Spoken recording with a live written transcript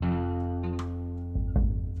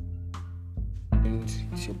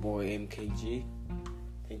It's your boy MKG.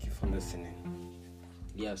 Thank you for listening.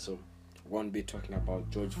 Yeah, so I won't be talking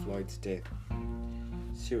about George Floyd's death.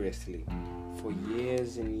 Seriously, for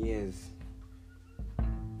years and years,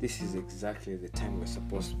 this is exactly the time we're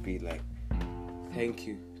supposed to be like, thank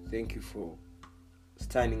you for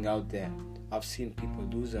standing out there. I've seen people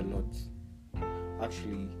lose a lot.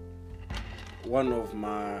 Actually, one of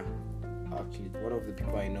the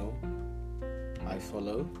people I know, I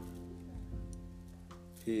follow,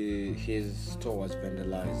 his store was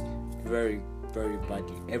vandalized very, very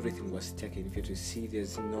badly. Everything was taken. If you to see,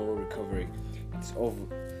 there's no recovery. It's over.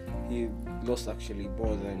 He lost actually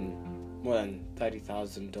more than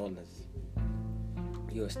 $30,000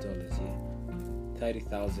 US dollars. Yeah,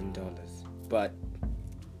 $30,000. But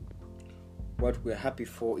what we're happy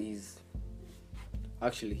for is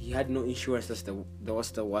actually he had no insurance. That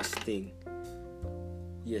was the worst thing.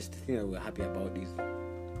 Yes, the thing that we're happy about is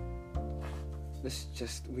we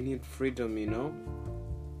need freedom,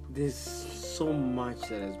 There's so much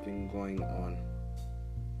that has been going on.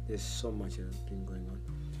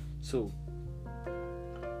 So,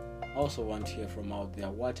 I also want to hear from out there.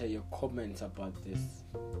 What are your comments about this?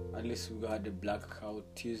 At least we had a Blackout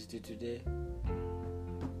Tuesday today.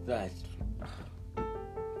 That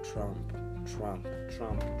Trump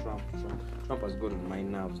has got on my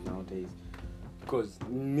nerves nowadays. Because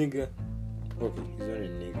nigga, okay, he's not a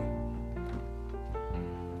nigga.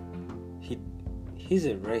 He's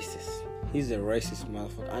a racist. He's a racist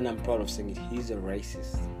motherfucker, and I'm proud of saying it. He's a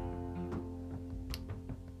racist.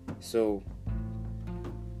 So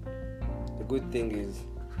the good thing is,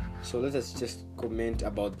 so let us just comment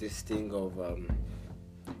about this thing of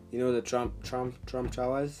the Trump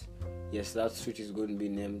Towers. Yes, that street is going to be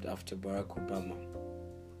named after Barack Obama.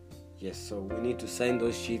 Yes, so we need to sign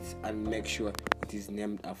those sheets and make sure it is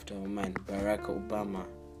named after our man Barack Obama.